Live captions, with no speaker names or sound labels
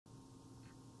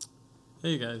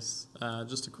Hey guys,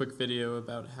 just a quick video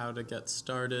about how to get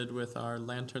started with our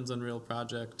Lanterns Unreal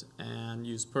project and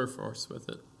use Perforce with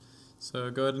it. So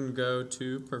go ahead and go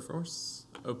to Perforce,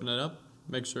 open it up,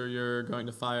 make sure you're going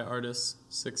to Fire Artist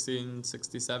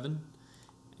 1667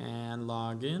 and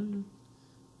log in,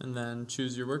 and then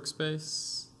choose your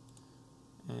workspace,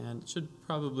 and it should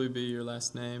probably be your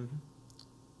last name,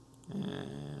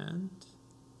 and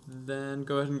then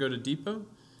go ahead and go to Depot.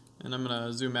 And I'm going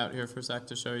to zoom out here for a sec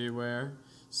to show you where.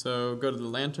 So go to the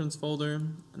Lanterns folder,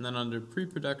 and then under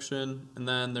Pre-Production, and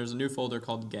then there's a new folder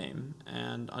called Game.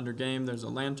 And under Game there's a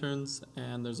Lanterns,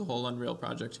 and there's a whole Unreal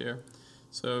project here.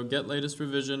 So get latest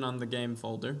revision on the Game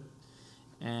folder.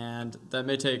 And that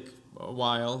may take a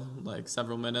while, like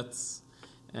several minutes,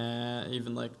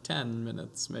 even like 10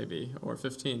 minutes maybe, or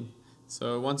 15.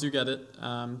 So once you get it,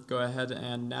 go ahead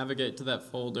and navigate to that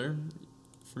folder.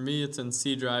 For me it's in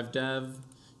C drive dev.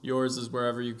 Yours is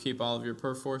wherever you keep all of your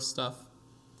Perforce stuff.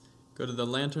 Go to the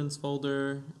Lanterns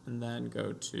folder, and then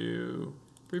go to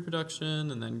Pre-Production,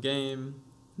 and then Game,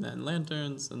 and then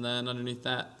Lanterns, and then underneath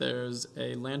that there's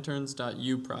a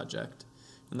lanterns.u project,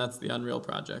 and that's the Unreal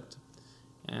project.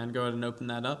 And go ahead and open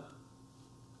that up.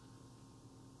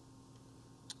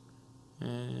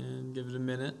 And give it a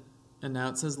minute. And now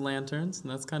it says Lanterns, and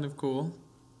that's kind of cool.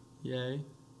 Yay.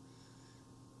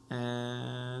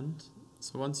 And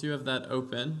so once you have that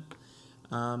open,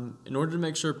 in order to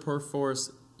make sure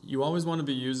Perforce, you always want to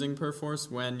be using Perforce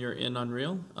when you're in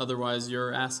Unreal, otherwise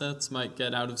your assets might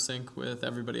get out of sync with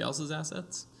everybody else's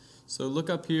assets. So look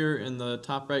up here in the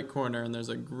top right corner, and there's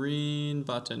a green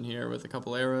button here with a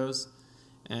couple arrows,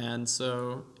 and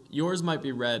so yours might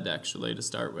be red actually to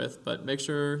start with, but make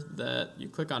sure that you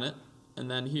click on it,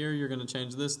 and then here you're going to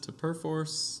change this to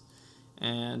Perforce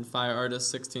and Fire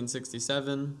Artist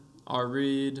 1667,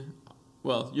 rread.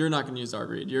 Well, you're not going to use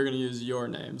rread, you're going to use your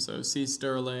name, so C.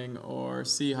 Sterling or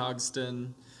C.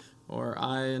 Hogston or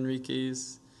I.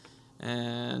 Enriquez,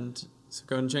 and so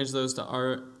go ahead and change those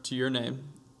to your name,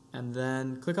 and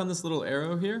then click on this little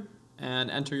arrow here and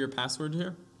enter your password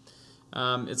here.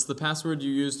 It's the password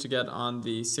you use to get on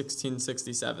the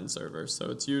 1667 server, so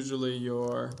it's usually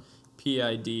your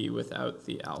PID without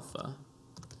the alpha.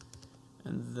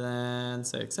 And then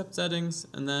say accept settings,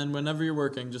 and then whenever you're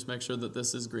working, just make sure that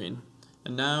this is green.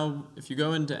 And now, if you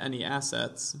go into any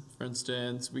assets, for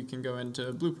instance, we can go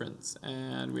into blueprints,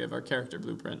 and we have our character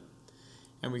blueprint.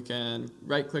 And we can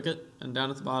right-click it, and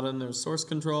down at the bottom there's source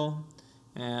control,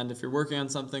 and if you're working on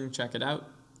something, check it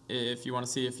out. If you want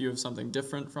to see if you have something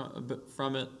different from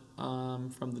it,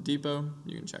 from the depot,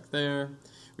 you can check there.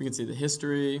 We can see the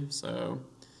history, so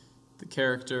the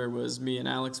character was me and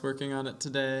Alex working on it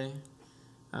today.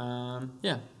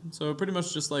 Yeah, so pretty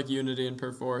much just like Unity and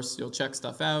Perforce, you'll check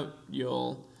stuff out,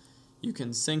 you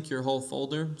can sync your whole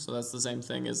folder, so that's the same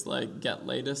thing as like get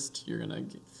latest.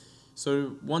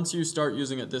 So once you start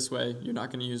using it this way, you're not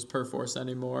going to use Perforce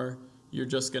anymore, you're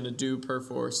just going to do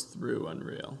Perforce through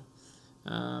Unreal.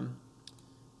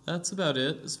 That's about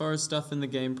it as far as stuff in the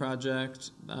game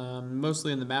project.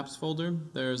 Mostly in the maps folder,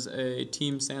 there's a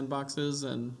team sandboxes,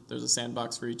 and there's a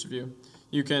sandbox for each of you.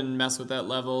 You can mess with that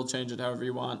level, change it however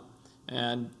you want,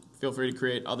 and feel free to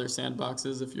create other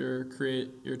sandboxes if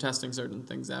you're testing certain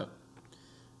things out.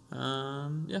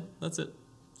 Yeah, that's it.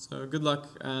 So good luck,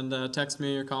 and text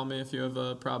me or call me if you have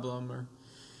a problem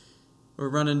or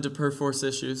run into Perforce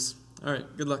issues. All right,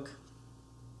 good luck.